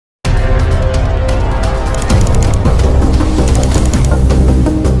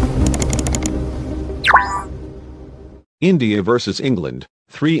India vs England.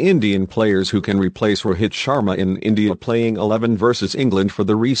 3 Indian players who can replace Rohit Sharma in India playing 11 vs England for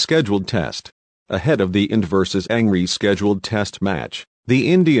the rescheduled test. Ahead of the Ind vs Ang rescheduled test match,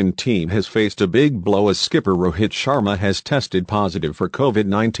 the Indian team has faced a big blow as skipper Rohit Sharma has tested positive for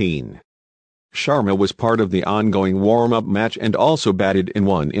COVID-19. Sharma was part of the ongoing warm-up match and also batted in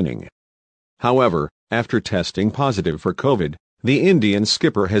one inning. However, after testing positive for COVID, the Indian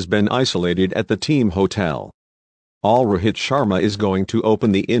skipper has been isolated at the team hotel. All Rohit Sharma is going to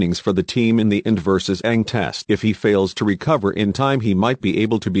open the innings for the team in the Ind vs Ang test. If he fails to recover in time, he might be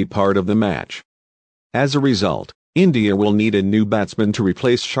able to be part of the match. As a result, India will need a new batsman to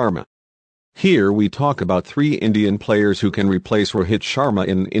replace Sharma. Here we talk about 3 Indian players who can replace Rohit Sharma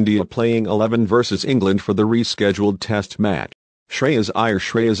in India playing 11 vs England for the rescheduled test match. Shreyas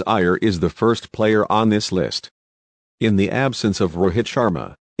Iyer is the first player on this list. In the absence of Rohit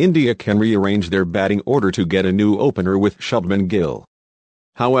Sharma, India can rearrange their batting order to get a new opener with Shubman Gill.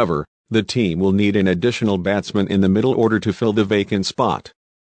 However, the team will need an additional batsman in the middle order to fill the vacant spot.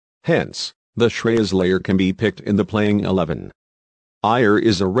 Hence, the Shreyas Iyer can be picked in the playing 11. Iyer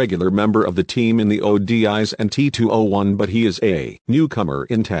is a regular member of the team in the ODIs and T20I, but he is a newcomer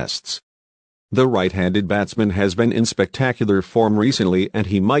in tests. The right-handed batsman has been in spectacular form recently, and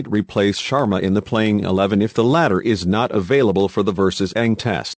he might replace Sharma in the playing 11 if the latter is not available for the vs Ang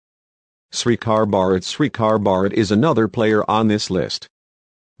test. Srikar Bharat is another player on this list.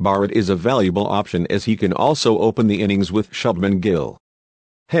 Bharat is a valuable option as he can also open the innings with Shubman Gill.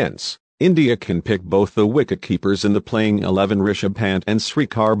 Hence, India can pick both the wicket-keepers in the playing 11, Rishabh Pant and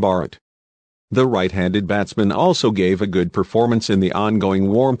Srikar Bharat. The right-handed batsman also gave a good performance in the ongoing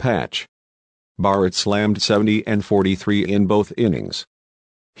warm patch. Bharat slammed 70 and 43 in both innings.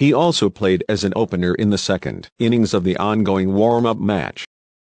 He also played as an opener in the second innings of the ongoing warm-up match.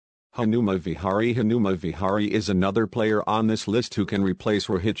 Hanuma Vihari is another player on this list who can replace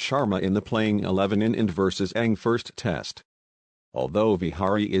Rohit Sharma in the playing 11 in Ind vs Ang first test. Although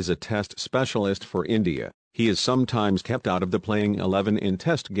Vihari is a test specialist for India, he is sometimes kept out of the playing 11 in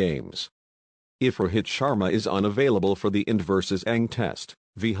test games. If Rohit Sharma is unavailable for the Ind vs Ang test,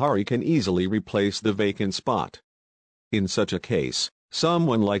 Vihari can easily replace the vacant spot. In such a case,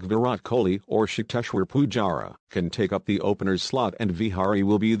 someone like Virat Kohli or Cheteshwar Pujara can take up the opener's slot, and Vihari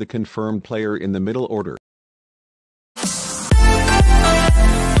will be the confirmed player in the middle order.